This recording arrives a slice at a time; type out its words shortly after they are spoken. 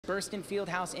Burston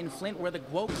Fieldhouse in Flint, where the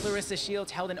GWOAT Claressa Shields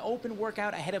held an open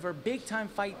workout ahead of her big-time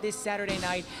fight this Saturday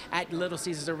night at Little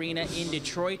Caesars Arena in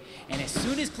Detroit. And as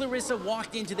soon as Claressa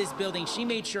walked into this building, she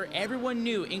made sure everyone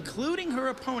knew, including her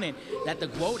opponent, that the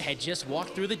GWOAT had just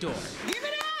walked through the door. Give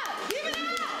it up! Give it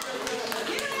up!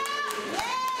 Give it up!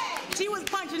 Yeah! She was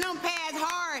punching them pads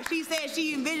hard. She said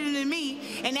she envisioned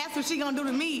me, and that's what she gonna do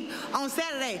to me on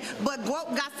Saturday. But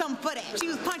GWOAT got something for that. She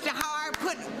was punching hard,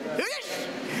 putting,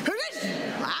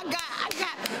 I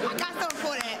got something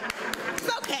for that.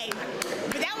 It's okay,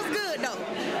 but that was good though.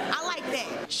 I like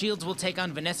that. Shields will take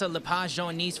on Vanessa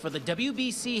Lepage-Joanisse for the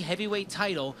WBC heavyweight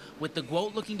title, with the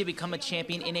GWOAT looking to become a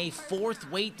champion in a 4th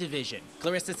weight division.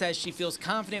 Claressa says she feels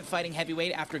confident fighting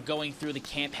heavyweight after going through the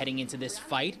camp heading into this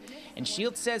fight. And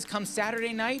Shields says come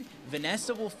Saturday night,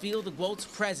 Vanessa will feel the GWOAT's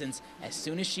presence as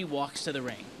soon as she walks to the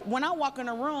ring. When I walk in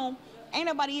the room, ain't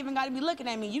nobody even got to be looking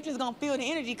at me. You just gonna feel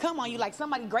the energy come on you like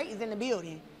somebody great is in the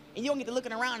building. And you don't get to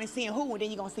looking around and seeing who, and then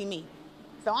you're gonna see me.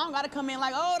 So I don't gotta come in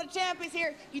like, oh, the champ is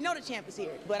here. You know the champ is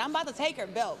here. But I'm about to take her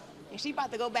belt, and she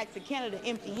about to go back to Canada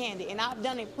empty-handed. And I've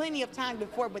done it plenty of times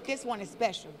before, but this one is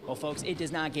special. Well, folks, it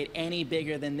does not get any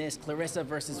bigger than this. Claressa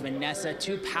versus Vanessa,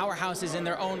 2 powerhouses in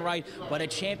their own right, but a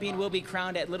champion will be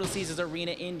crowned at Little Caesars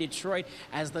Arena in Detroit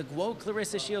as the GWOAT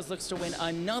Claressa Shields looks to win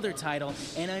another title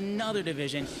in another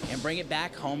division and bring it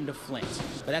back home to Flint.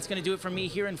 But that's going to do it for me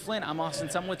here in Flint. I'm Austin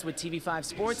Sumwitz with TV5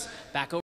 Sports. Back over